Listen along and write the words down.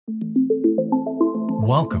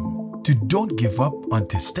Welcome to Don't Give Up on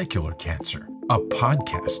Testicular Cancer, a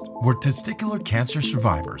podcast where testicular cancer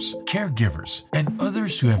survivors, caregivers, and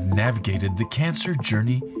others who have navigated the cancer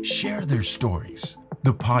journey share their stories.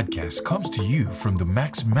 The podcast comes to you from the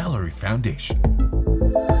Max Mallory Foundation,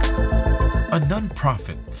 a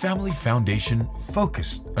nonprofit family foundation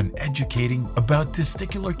focused on educating about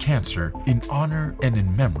testicular cancer in honor and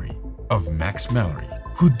in memory of Max Mallory,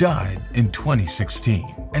 who died in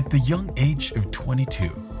 2016 at the young age of 22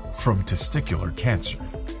 from testicular cancer.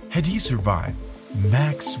 Had he survived,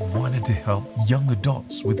 Max wanted to help young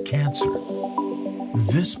adults with cancer.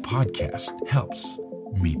 This podcast helps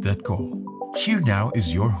meet that goal. Here now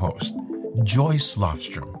is your host, Joyce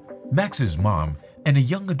Lofstrom, Max's mom and a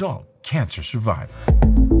young adult cancer survivor.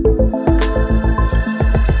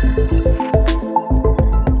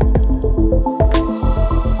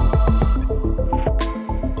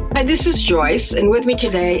 Hi, this is Joyce, and with me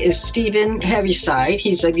today is Stephen Heaviside.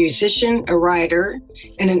 He's a musician, a writer,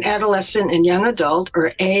 and an adolescent and young adult,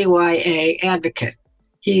 or AYA, advocate.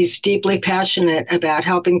 He's deeply passionate about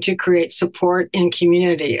helping to create support in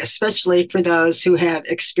community, especially for those who have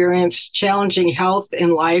experienced challenging health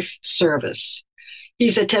and life service.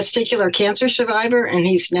 He's a testicular cancer survivor, and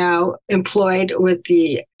he's now employed with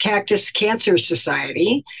the Cactus Cancer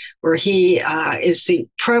Society, where he is the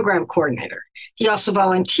program coordinator. He also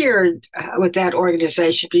volunteered with that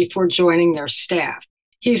organization before joining their staff.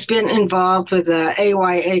 He's been involved with the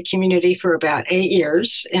AYA community for about 8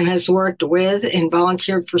 years and has worked with and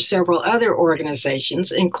volunteered for several other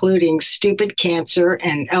organizations, including Stupid Cancer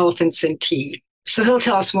and Elephants and Tea. So he'll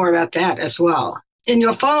tell us more about that as well. And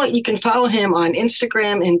you can follow him on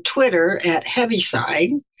Instagram and Twitter at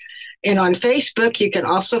Heaviside. And on Facebook, you can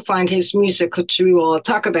also find his music, which we will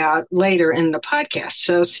talk about later in the podcast.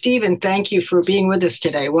 So, Stephen, thank you for being with us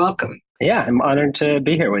today. Welcome. Yeah, I'm honored to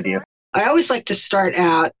be here with you. I always like to start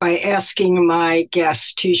out by asking my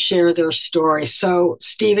guests to share their story. So,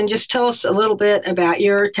 Stephen, just tell us a little bit about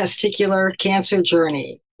your testicular cancer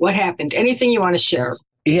journey. What happened? Anything you want to share?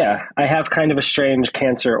 Yeah, I have kind of a strange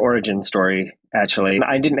cancer origin story, actually.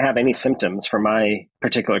 I didn't have any symptoms for my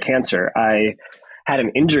particular cancer. I had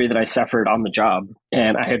an injury that I suffered on the job,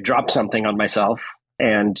 and I had dropped something on myself.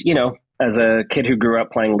 And, as a kid who grew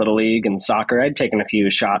up playing Little League and soccer, I'd taken a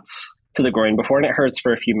few shots to the groin before, and it hurts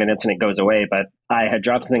for a few minutes and it goes away. But I had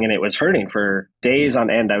dropped something and it was hurting for days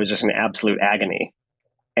on end. I was just in absolute agony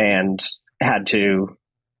and had to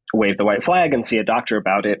wave the white flag and see a doctor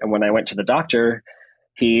about it. And when I went to the doctor,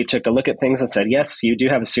 he took a look at things and said, yes, you do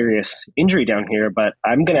have a serious injury down here, but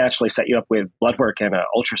I'm going to actually set you up with blood work and an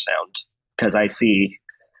ultrasound because I see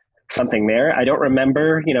something there. I don't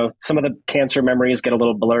remember, some of the cancer memories get a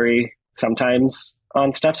little blurry sometimes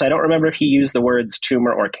on stuff. So I don't remember if he used the words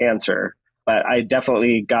tumor or cancer, but I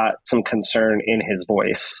definitely got some concern in his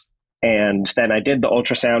voice. And then I did the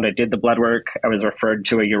ultrasound, I did the blood work. I was referred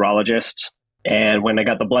to a urologist. And when I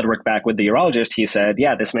got the blood work back with the urologist, he said,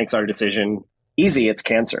 yeah, this makes our decision easy. It's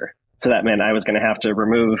cancer. So that meant I was going to have to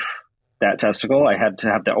remove that testicle. I had to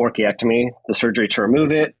have the orchiectomy, the surgery to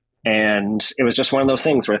remove it. And it was just one of those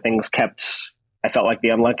things where I felt like the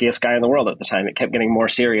unluckiest guy in the world at the time. It kept getting more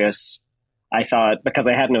serious. I thought because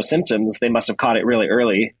I had no symptoms, they must have caught it really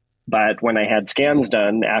early. But when I had scans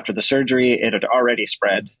done after the surgery, it had already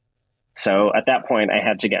spread. So at that point, I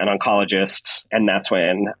had to get an oncologist. And that's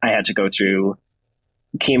when I had to go through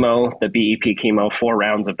chemo, the BEP chemo, 4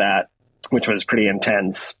 rounds of that, which was pretty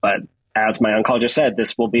intense. But as my oncologist said,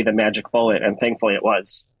 this will be the magic bullet. And thankfully it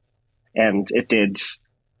was. And it did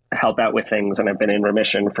help out with things. And I've been in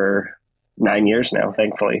remission for 9 years now,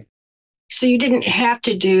 thankfully. So you didn't have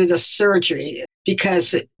to do the surgery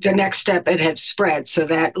because the next step, it had spread. So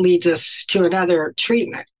that leads us to another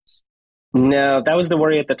treatment. No, that was the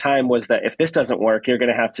worry at the time, was that if this doesn't work, you're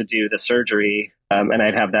going to have to do the surgery. And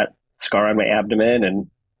I'd have that scar on my abdomen.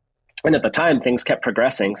 And at the time, things kept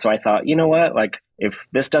progressing. So I thought, you know what, if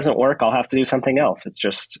this doesn't work, I'll have to do something else.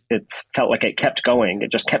 It felt like it kept going.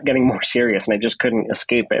 It just kept getting more serious and I just couldn't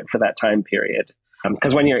escape it for that time period.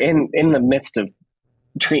 Because when you're in the midst of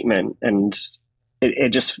treatment and it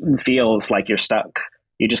just feels like you're stuck,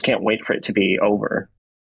 you just can't wait for it to be over.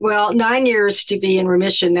 Well, 9 years to be in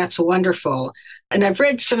remission, that's wonderful. And I've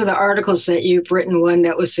read some of the articles that you've written, one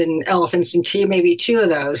that was in Elephants and Tea, maybe 2 of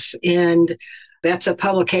those. And that's a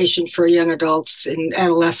publication for young adults and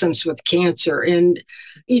adolescents with cancer. And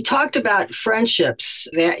you talked about friendships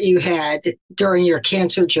that you had during your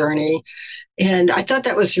cancer journey. And I thought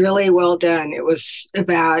that was really well done. It was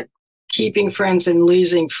about keeping friends and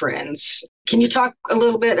losing friends. Can you talk a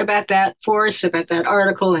little bit about that for us, about that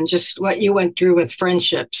article and just what you went through with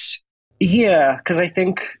friendships? Yeah, because I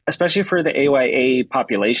think, especially for the AYA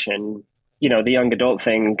population, the young adult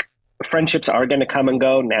thing, friendships are going to come and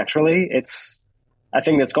go naturally. It's a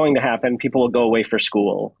thing that's going to happen. People will go away for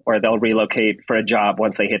school or they'll relocate for a job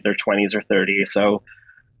once they hit their 20s or 30s. So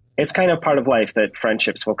it's kind of part of life that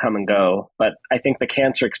friendships will come and go. But I think the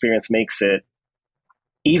cancer experience makes it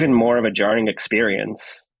even more of a jarring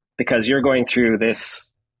experience because you're going through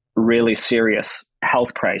this really serious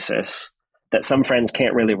health crisis that some friends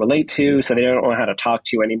can't really relate to, so they don't know how to talk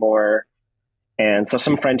to you anymore. And so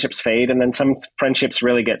some friendships fade and then some friendships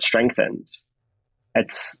really get strengthened.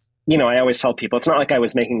 It's, I always tell people, it's not like I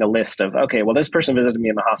was making a list of, okay, well, this person visited me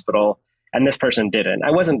in the hospital and this person didn't.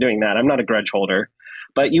 I wasn't doing that. I'm not a grudge holder.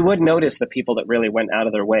 But you would notice the people that really went out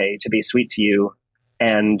of their way to be sweet to you.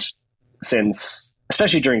 And since,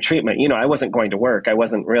 especially during treatment, I wasn't going to work. I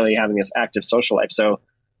wasn't really having this active social life. So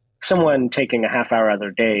someone taking a half hour out of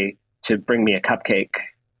their day to bring me a cupcake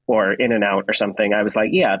or In-N-Out or something, I was like,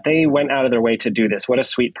 yeah, they went out of their way to do this. What a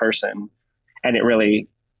sweet person. And it really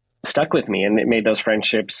stuck with me. And it made those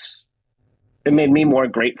friendships, it made me more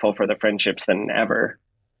grateful for the friendships than ever.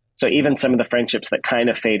 So even some of the friendships that kind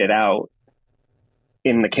of faded out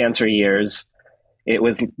in the cancer years, it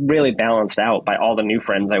was really balanced out by all the new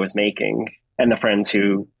friends I was making and the friends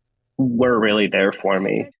who were really there for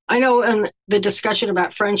me. I know in the discussion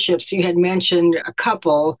about friendships, you had mentioned a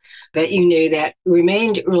couple that you knew that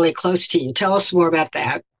remained really close to you. Tell us more about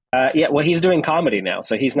that. Yeah, well, he's doing comedy now,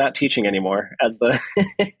 so he's not teaching anymore as the,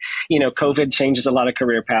 COVID changes a lot of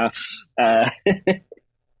career paths.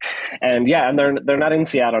 And they're not in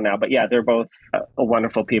Seattle now, but yeah, they're both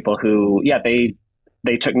wonderful people who,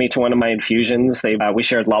 they took me to one of my infusions. We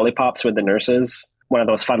shared lollipops with the nurses, one of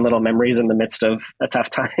those fun little memories in the midst of a tough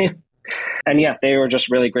time. And yeah, they were just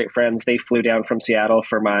really great friends. They flew down from Seattle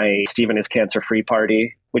for my Stephen is Cancer-Free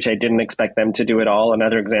party, which I didn't expect them to do at all.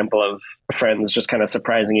 Another example of friends just kind of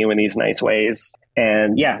surprising you in these nice ways.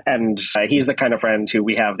 And he's the kind of friend who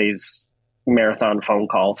we have these marathon phone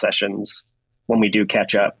call sessions when we do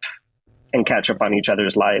catch up on each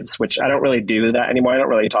other's lives, which I don't really do that anymore. I don't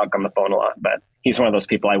really talk on the phone a lot, but he's one of those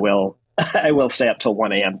people I will stay up till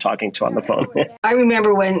 1 a.m. talking to on the phone. I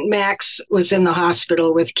remember when Max was in the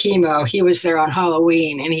hospital with chemo, he was there on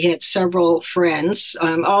Halloween and he had several friends,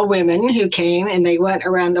 all women who came and they went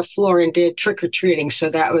around the floor and did trick-or-treating. So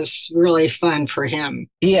that was really fun for him.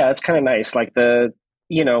 Yeah, it's kind of nice. Like I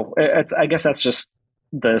guess that's just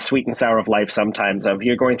the sweet and sour of life sometimes of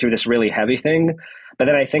you're going through this really heavy thing. But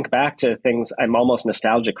then I think back to things I'm almost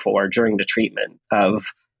nostalgic for during the treatment of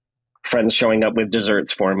friends showing up with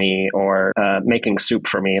desserts for me or making soup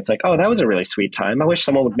for me. It's like, oh, that was a really sweet time. I wish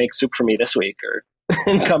someone would make soup for me this week or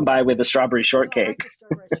come by with a strawberry shortcake.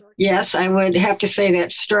 Yes, I would have to say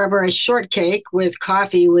that strawberry shortcake with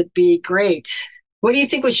coffee would be great. What do you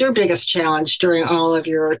think was your biggest challenge during all of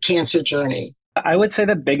your cancer journey? I would say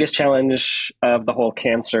the biggest challenge of the whole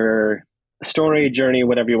cancer story, journey,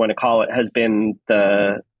 whatever you want to call it, has been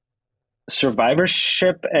the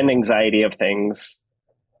survivorship and anxiety of things.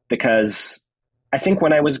 Because I think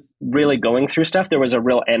when I was really going through stuff, there was a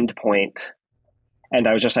real end point. And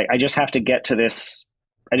I was just like, I just have to get to this.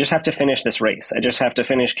 I just have to finish this race. I just have to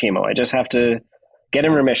finish chemo. I just have to get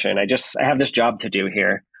in remission. I have this job to do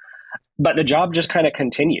here. But the job just kind of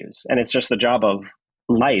continues. And it's just the job of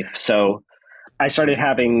life. So I started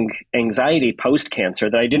having anxiety post-cancer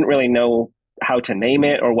that I didn't really know how to name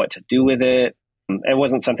it or what to do with it. It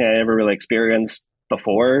wasn't something I ever really experienced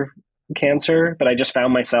before cancer, but I just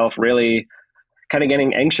found myself really kind of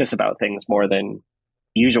getting anxious about things more than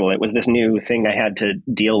usual. It was this new thing I had to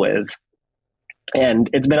deal with. And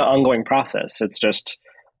it's been an ongoing process. It's just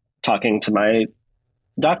talking to my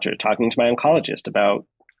doctor, talking to my oncologist about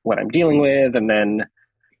what I'm dealing with. And then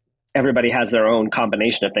everybody has their own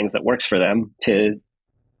combination of things that works for them to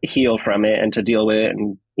heal from it and to deal with it.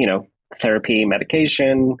 And, therapy,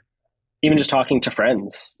 medication, even just talking to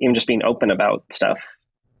friends, even just being open about stuff.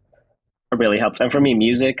 It really helps. And for me,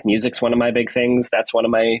 music's one of my big things. That's one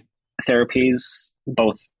of my therapies,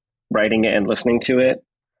 both writing it and listening to it.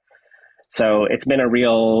 So it's been a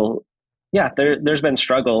real, there's been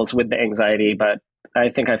struggles with the anxiety, but I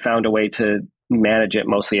think I found a way to manage it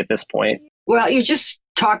mostly at this point. Well, you just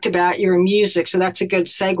talked about your music, so that's a good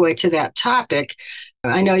segue to that topic.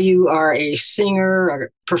 I know you are a singer, a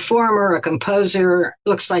performer, a composer,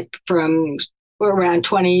 looks like from around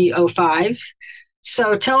 2005.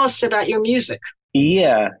 So tell us about your music.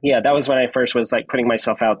 Yeah. That was when I first was like putting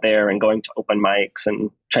myself out there and going to open mics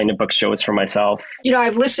and trying to book shows for myself.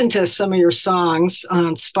 I've listened to some of your songs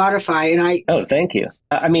on Spotify and Oh, thank you.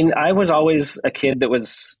 I mean, I was always a kid that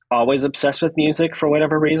was always obsessed with music for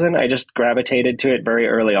whatever reason. I just gravitated to it very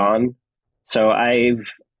early on. So I've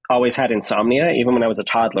always had insomnia. Even when I was a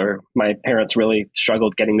toddler, my parents really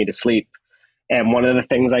struggled getting me to sleep. And one of the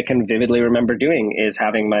things I can vividly remember doing is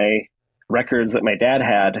having my records that my dad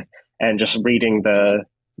had and just reading the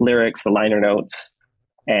lyrics, the liner notes.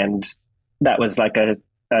 And that was like a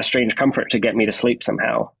strange comfort to get me to sleep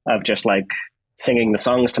somehow, of just like singing the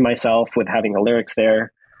songs to myself with having the lyrics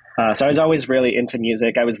there. So I was always really into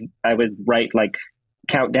music. I would write like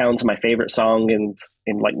countdowns to my favorite song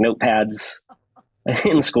in like notepads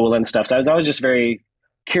in school and stuff. So I was always just very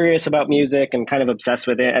curious about music and kind of obsessed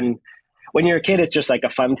with it. And when you're a kid, it's just like a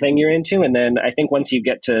fun thing you're into. And then I think once you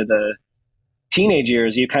get to the teenage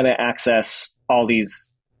years, you kind of access all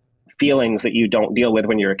these feelings that you don't deal with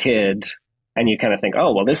when you're a kid. And you kind of think,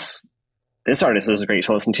 oh, well, this artist is great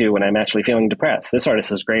to listen to when I'm actually feeling depressed. This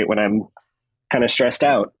artist is great when I'm kind of stressed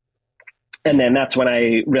out. And then that's when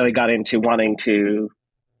I really got into wanting to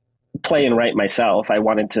play and write myself. I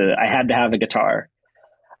had to have a guitar.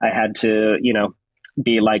 I had to,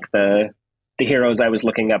 be like the heroes I was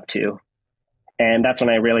looking up to. And that's when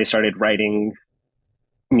I really started writing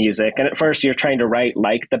music. And at first you're trying to write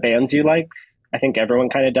like the bands you like. I think everyone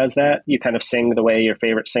kind of does that. You kind of sing the way your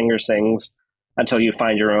favorite singer sings until you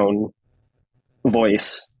find your own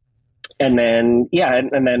voice. And then,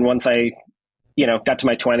 and then once I, got to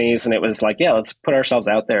my 20s and it was like, let's put ourselves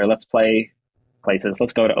out there. Let's play places.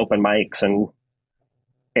 Let's go to open mics and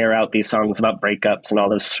air out these songs about breakups and all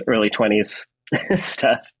this early 20s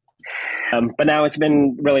stuff. But now it's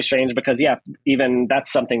been really strange because, even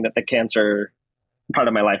that's something that the cancer part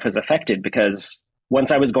of my life has affected, because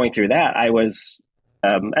once I was going through that, I was,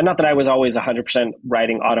 and not that I was always 100%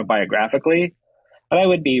 writing autobiographically, but I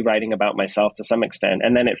would be writing about myself to some extent.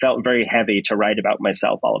 And then it felt very heavy to write about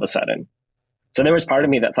myself all of a sudden. So there was part of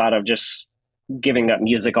me that thought of just giving up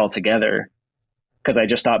music altogether, because I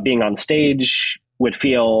just thought being on stage would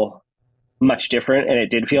feel much different. And it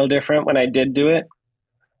did feel different when I did do it.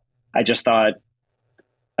 I just thought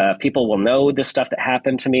people will know this stuff that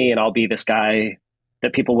happened to me, and I'll be this guy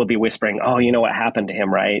that people will be whispering, oh, you know what happened to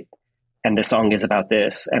him, right? And this song is about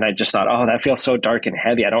this. And I just thought, oh, that feels so dark and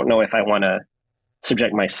heavy. I don't know if I want to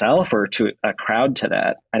subject myself or to a crowd to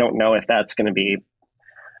that. I don't know if that's going to be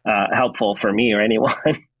helpful for me or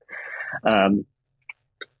anyone.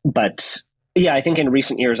 But I think in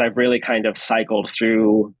recent years, I've really kind of cycled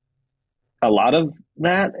through a lot of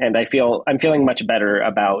that. And I'm feeling much better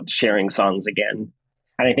about sharing songs again.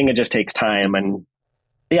 And I think it just takes time. And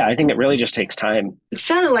I think it really just takes time. It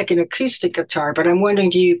sounded like an acoustic guitar, but I'm wondering,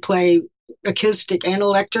 do you play acoustic and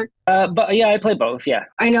electric? But I play both. Yeah.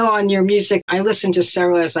 I know on your music, I listened to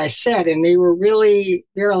several, as I said, and they were really,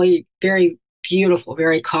 really very beautiful,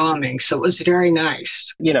 very calming. So it was very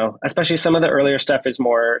nice. Especially some of the earlier stuff is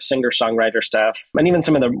more singer-songwriter stuff. And even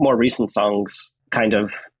some of the more recent songs kind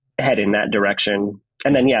of head in that direction.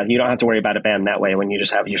 And then, you don't have to worry about a band that way when you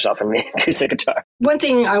just have yourself an acoustic guitar. One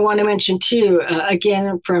thing I want to mention too,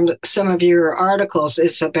 again, from some of your articles,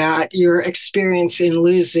 is about your experience in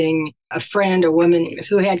losing a friend, a woman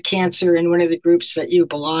who had cancer in one of the groups that you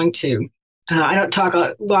belong to. I don't talk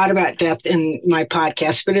a lot about death in my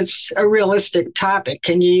podcast, but it's a realistic topic.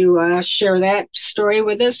 Can you share that story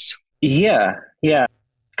with us? Yeah.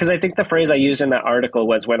 Because I think the phrase I used in that article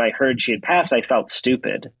was, when I heard she had passed, I felt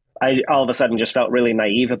stupid. I all of a sudden just felt really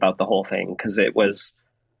naive about the whole thing, because it was,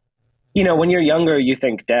 when you're younger, you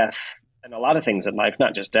think death and a lot of things in life,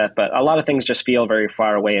 not just death, but a lot of things just feel very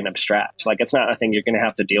far away and abstract. Like it's not a thing you're going to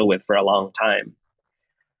have to deal with for a long time,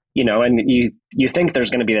 and you think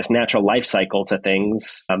there's going to be this natural life cycle to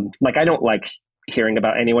things. Like I don't like hearing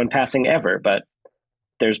about anyone passing ever, but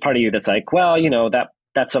there's part of you that's like, well,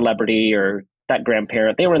 that celebrity or that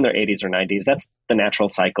grandparent, they were in their 80s or 90s. That's the natural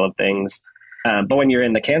cycle of things. But when you're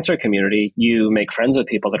in the cancer community, you make friends with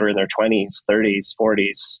people that are in their 20s, 30s,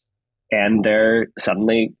 40s, and they're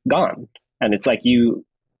suddenly gone. And it's like you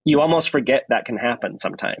almost forget that can happen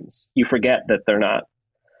sometimes. You forget that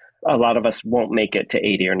a lot of us won't make it to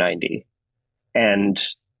 80 or 90. And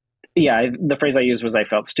the phrase I used was, I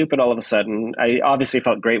felt stupid all of a sudden. I obviously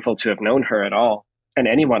felt grateful to have known her at all, and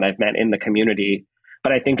anyone I've met in the community.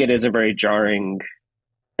 But I think it is a very jarring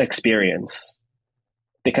experience,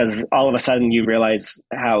 because all of a sudden you realize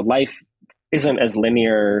how life isn't as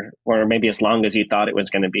linear or maybe as long as you thought it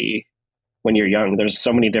was going to be when you're young. There's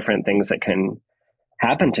so many different things that can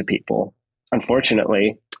happen to people,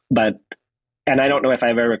 unfortunately. And I don't know if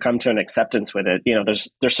I've ever come to an acceptance with it.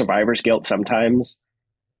 There's survivor's guilt sometimes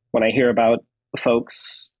when I hear about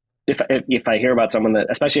folks. If I hear about someone that,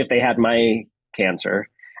 especially if they had my cancer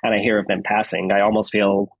and I hear of them passing, I almost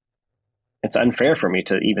feel it's unfair for me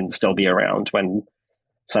to even still be around when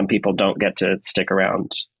some people don't get to stick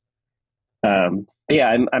around. But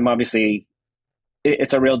yeah, I'm obviously,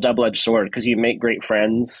 it's a real double-edged sword because you make great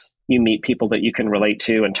friends. You meet people that you can relate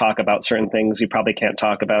to and talk about certain things you probably can't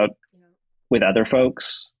talk about with other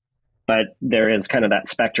folks. But there is kind of that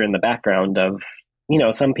specter in the background of,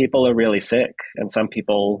 some people are really sick and some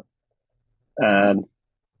people aren't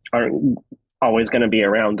always going to be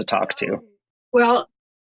around to talk to. Well,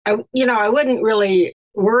 I wouldn't really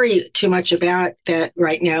worry too much about that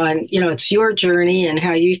right now. And, it's your journey and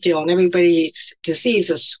how you feel, and everybody's disease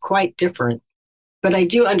is quite different. But I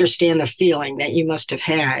do understand the feeling that you must have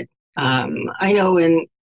had. I know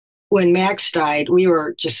when Max died, we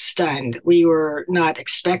were just stunned. We were not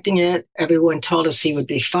expecting it. Everyone told us he would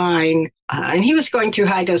be fine. And he was going through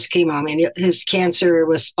high dose chemo. I mean, his cancer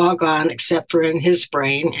was all gone except for in his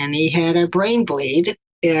brain, and he had a brain bleed.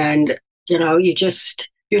 And,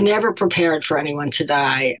 you're never prepared for anyone to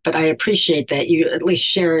die. But I appreciate that you at least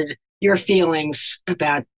shared your feelings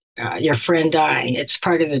about your friend dying. It's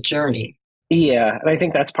part of the journey. Yeah, and I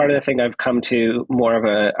think that's part of the thing I've come to more of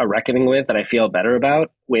a reckoning with that I feel better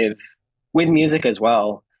about with music as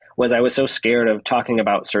well, was I was so scared of talking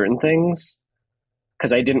about certain things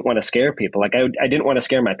because I didn't want to scare people. Like I didn't want to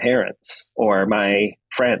scare my parents or my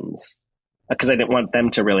friends because I didn't want them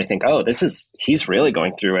to really think, oh, he's really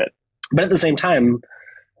going through it. But at the same time,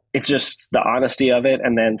 it's just the honesty of it.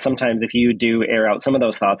 And then sometimes if you do air out some of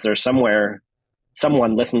those thoughts, there's somewhere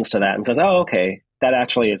someone listens to that and says, oh, okay, that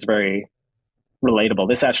actually is very relatable.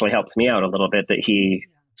 This actually helps me out a little bit that he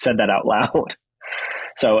said that out loud.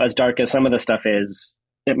 So as dark as some of the stuff is,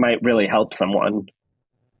 it might really help someone.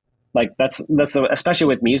 Like that's especially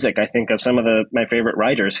with music. I think of some of my favorite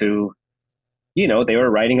writers who, they were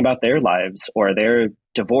writing about their lives or their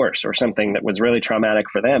divorce or something that was really traumatic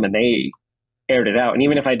for them, and they aired it out. And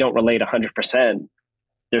even if I don't relate 100%,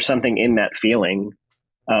 there's something in that feeling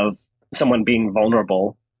of someone being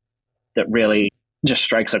vulnerable that really just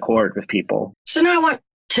strikes a chord with people. So now I want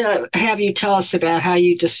to have you tell us about how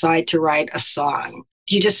you decide to write a song.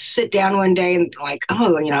 You just sit down one day and like,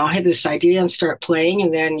 I have this idea and start playing,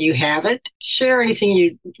 and then you have it. Share anything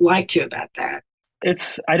you'd like to about that.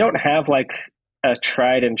 I don't have like a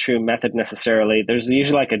tried and true method necessarily. There's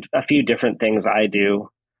usually like a few different things I do.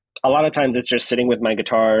 A lot of times it's just sitting with my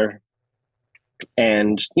guitar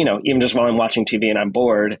and, even just while I'm watching TV and I'm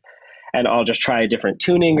bored, and I'll just try a different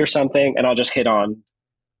tuning or something, and I'll just hit on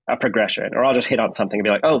a progression, or I'll just hit on something and be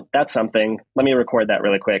like, oh, that's something. Let me record that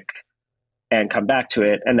really quick and come back to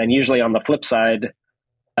it. And then usually on the flip side,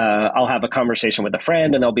 I'll have a conversation with a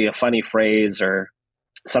friend and there'll be a funny phrase or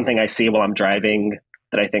something I see while I'm driving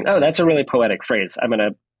that I think, oh, that's a really poetic phrase. I'm going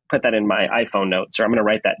to put that in my iPhone notes, or I'm going to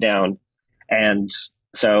write that down. And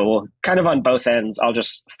so kind of on both ends, I'll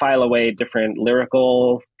just file away different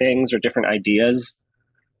lyrical things or different ideas.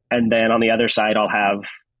 And then on the other side, I'll have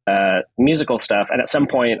musical stuff. And at some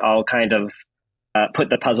point, I'll kind of put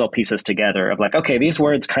the puzzle pieces together of like, okay, these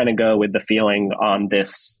words kind of go with the feeling on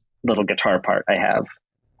this little guitar part I have.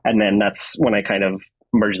 And then that's when I kind of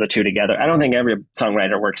merge the two together. I don't think every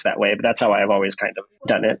songwriter works that way, but that's how I've always kind of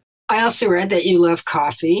done it. I also read that you love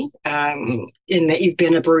coffee, in that you've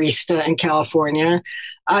been a barista in California.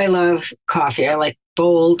 I love coffee. I like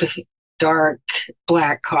bold, dark,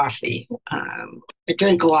 black coffee. I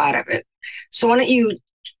drink a lot of it. So why don't you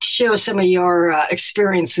share some of your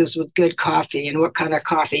experiences with good coffee, and what kind of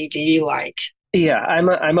coffee do you like? Yeah,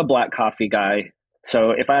 I'm a black coffee guy.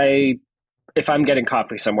 So if I'm getting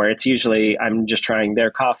coffee somewhere, it's usually I'm just trying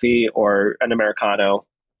their coffee or an Americano.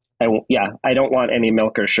 I don't want any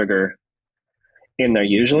milk or sugar in there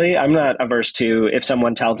usually. I'm not averse to, if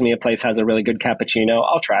someone tells me a place has a really good cappuccino,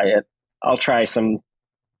 I'll try it. I'll try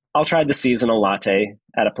the seasonal latte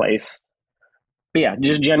at a place. But yeah,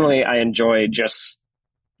 just generally I enjoy just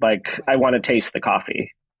like, I want to taste the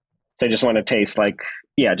coffee. So I just want to taste like,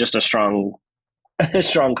 just a strong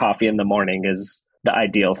coffee in the morning is the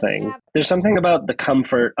ideal thing. There's something about the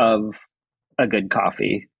comfort of a good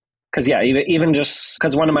coffee. Because even just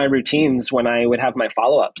because one of my routines when I would have my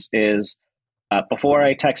follow-ups is before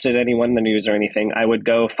I texted anyone the news or anything, I would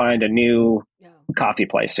go find a new coffee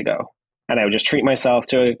place to go. And I would just treat myself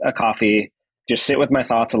to a coffee, just sit with my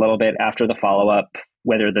thoughts a little bit after the follow-up,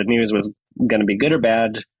 whether the news was going to be good or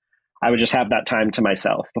bad. I would just have that time to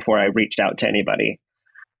myself before I reached out to anybody.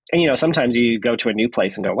 And, sometimes you go to a new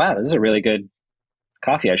place and go, wow, this is a really good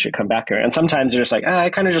coffee. I should come back here. And sometimes you're just like, I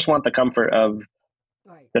kind of just want the comfort of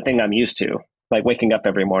the thing I'm used to, like waking up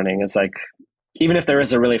every morning. It's like, even if there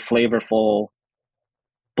is a really flavorful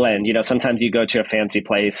blend, sometimes you go to a fancy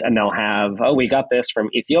place and they'll have, oh, we got this from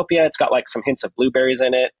Ethiopia. It's got like some hints of blueberries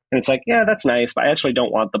in it. And it's like, yeah, that's nice, but I actually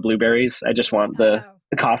don't want the blueberries. I just want the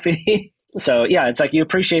coffee. So yeah, it's like you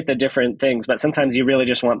appreciate the different things, but sometimes you really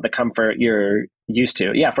just want the comfort you're used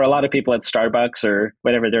to. Yeah, for a lot of people, it's Starbucks or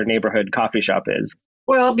whatever their neighborhood coffee shop is.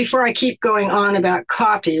 Well, before I keep going on about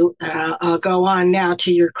coffee, I'll go on now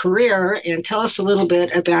to your career and tell us a little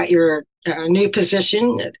bit about your new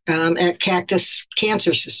position at Cactus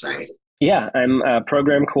Cancer Society. Yeah, I'm a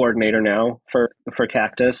program coordinator now for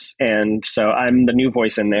Cactus, and so I'm the new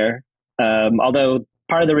voice in there. Although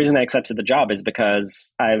part of the reason I accepted the job is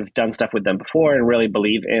because I've done stuff with them before and really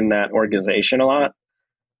believe in that organization a lot,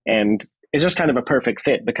 and it's just kind of a perfect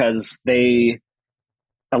fit because they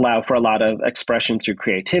allow for a lot of expression through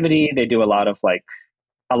creativity. They do a lot of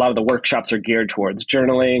the workshops are geared towards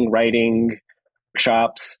journaling, writing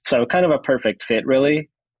workshops. So kind of a perfect fit, really.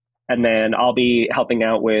 And then I'll be helping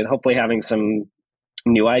out with hopefully having some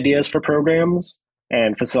new ideas for programs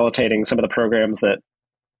and facilitating some of the programs that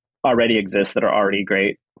already exist that are already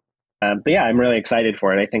great. But yeah, I'm really excited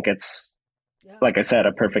for it. I think it's, like I said,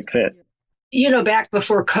 a perfect fit. You know, back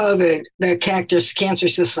before COVID, the Cactus Cancer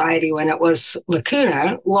Society, when it was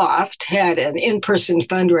Lacuna Loft, had an in-person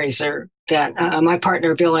fundraiser that my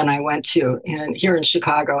partner Bill and I went to here in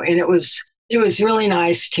Chicago. And it was really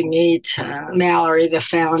nice to meet Mallory, the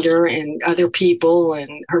founder, and other people. And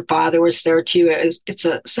her father was there too. It's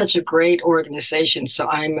such a great organization. So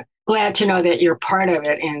I'm glad to know that you're part of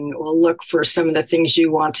it, and we'll look for some of the things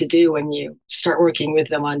you want to do when you start working with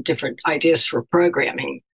them on different ideas for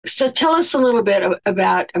programming. So tell us a little bit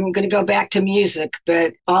about, I'm going to go back to music,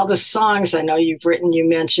 but all the songs I know you've written, you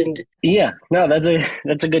mentioned. Yeah, no, that's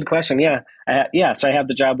a good question. Yeah. So I have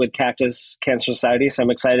the job with Cactus Cancer Society, so I'm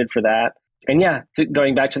excited for that. And yeah,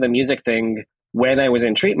 going back to the music thing, when I was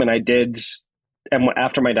in treatment, and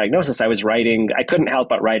after my diagnosis, I was writing, I couldn't help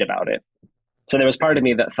but write about it. So there was part of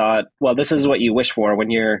me that thought, well, this is what you wish for when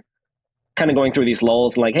you're kind of going through these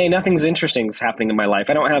lulls and like, hey, nothing's interesting is happening in my life.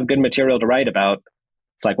 I don't have good material to write about.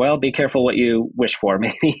 It's like, well, be careful what you wish for,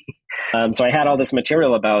 maybe. So I had all this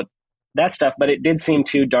material about that stuff, but it did seem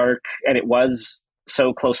too dark, and it was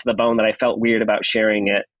so close to the bone that I felt weird about sharing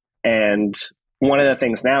it. And one of the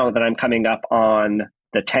things now that I'm coming up on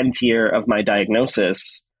the 10th year of my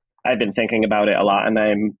diagnosis, I've been thinking about it a lot, and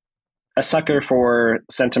I'm a sucker for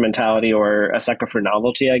sentimentality or a sucker for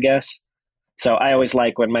novelty, I guess. So I always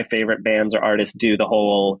like when my favorite bands or artists do the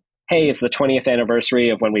whole, hey, it's the 20th anniversary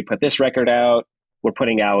of when we put this record out. We're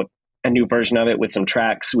putting out a new version of it with some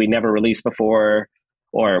tracks we never released before,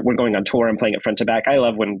 or we're going on tour and playing it front to back. I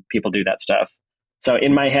love when people do that stuff. So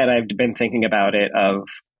in my head, I've been thinking about it of,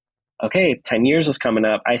 okay, 10 years is coming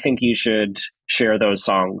up. I think you should share those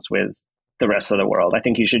songs with the rest of the world. I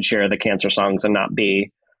think you should share the cancer songs and not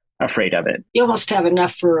be afraid of it. You almost have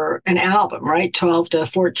enough for an album, right? 12 to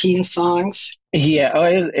 14 songs. Yeah,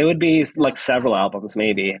 it would be like several albums,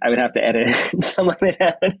 maybe. I would have to edit some of it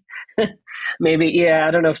out. Maybe, yeah,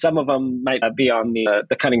 I don't know if some of them might be on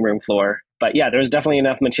the cutting room floor. But yeah, there's definitely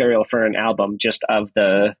enough material for an album just of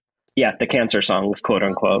the cancer songs, quote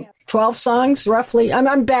unquote. 12 songs, roughly.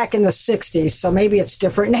 I'm back in the 60s, so maybe it's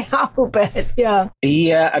different now, but yeah.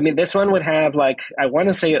 Yeah, I mean, this one would have I want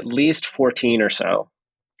to say at least 14 or so.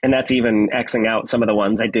 And that's even Xing out some of the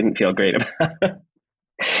ones I didn't feel great about.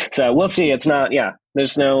 So we'll see. It's not,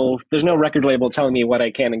 there's no record label telling me what I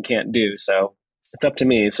can and can't do. So it's up to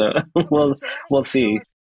me. So we'll see.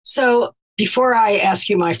 So before I ask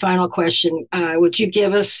you my final question, would you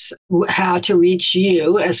give us how to reach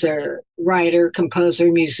you as a writer,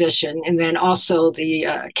 composer, musician, and then also the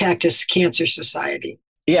Cactus Cancer Society?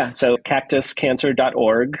 Yeah, so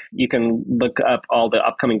cactuscancer.org. You can look up all the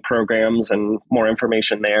upcoming programs and more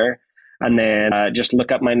information there. And then just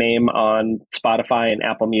look up my name on Spotify and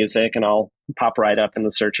Apple Music, and I'll pop right up in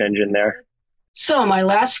the search engine there. So my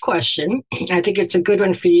last question, I think it's a good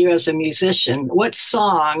one for you as a musician. What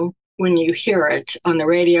song, when you hear it on the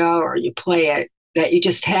radio or you play it, that you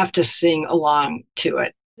just have to sing along to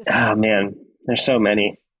it? Oh, man, there's so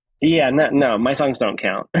many. Yeah, no, my songs don't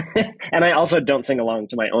count. And I also don't sing along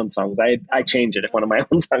to my own songs. I change it if one of my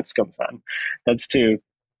own songs comes on. That's too,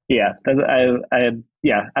 yeah. I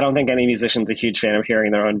don't think any musician's a huge fan of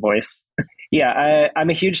hearing their own voice. Yeah,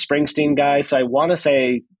 I'm a huge Springsteen guy, so I want to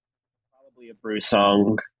say probably a Bruce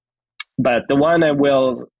song. But the one I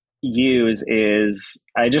will use is,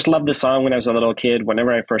 I just loved the song when I was a little kid,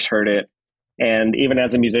 whenever I first heard it. And even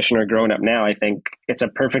as a musician or growing up now, I think it's a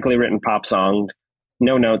perfectly written pop song.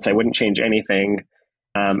 No notes, I wouldn't change anything.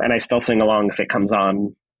 And I still sing along if it comes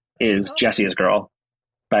on, is Jesse's Girl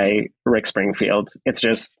by Rick Springfield. It's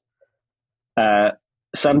just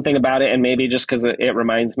something about it, and maybe just because it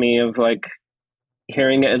reminds me of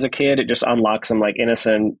hearing it as a kid, it just unlocks some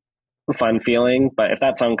innocent, fun feeling. But if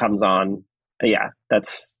that song comes on, yeah,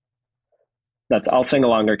 that's I'll sing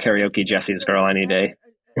along or karaoke Jesse's Girl any day.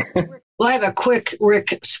 Well, I have a quick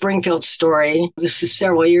Rick Springfield story. This is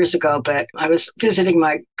several years ago, but I was visiting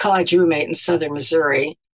my college roommate in southern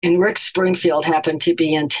Missouri, and Rick Springfield happened to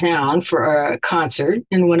be in town for a concert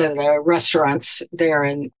in one of the restaurants there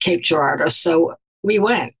in Cape Girardeau. So we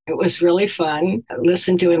went. It was really fun. I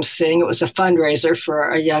listened to him sing. It was a fundraiser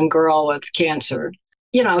for a young girl with cancer.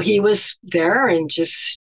 You know, he was there and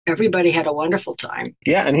just everybody had a wonderful time.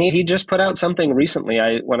 Yeah, and he just put out something recently.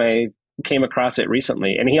 When I came across it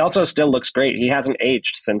recently, and he also still looks great. He hasn't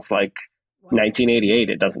aged since like 1988.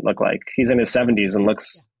 It doesn't look like. He's in his 70s and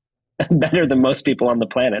looks better than most people on the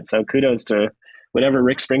planet. So kudos to whatever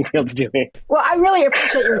Rick Springfield's doing. Well, I really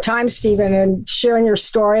appreciate your time, Stephen, and sharing your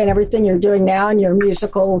story and everything you're doing now and your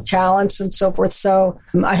musical talents and so forth. So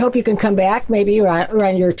I hope you can come back maybe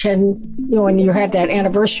around your 10, when you have that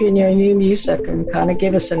anniversary in your new music and kind of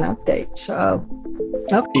give us an update. So,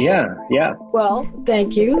 okay. Yeah. Well,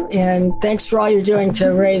 thank you. And thanks for all you're doing to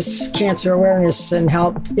raise cancer awareness and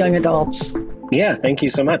help young adults. Yeah, thank you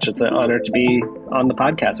so much. It's an honor to be on the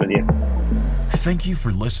podcast with you. Thank you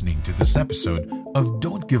for listening to this episode of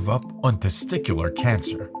Don't Give Up on Testicular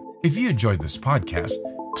Cancer. If you enjoyed this podcast,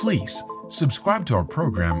 please subscribe to our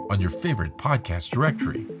program on your favorite podcast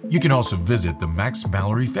directory. You can also visit the Max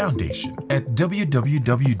Mallory Foundation at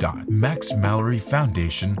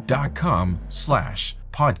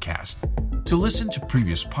www.maxmalloryfoundation.com/podcast to listen to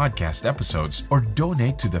previous podcast episodes or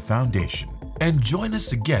donate to the foundation. And join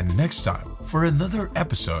us again next time for another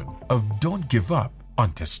episode of Don't Give Up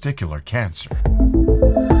on Testicular Cancer.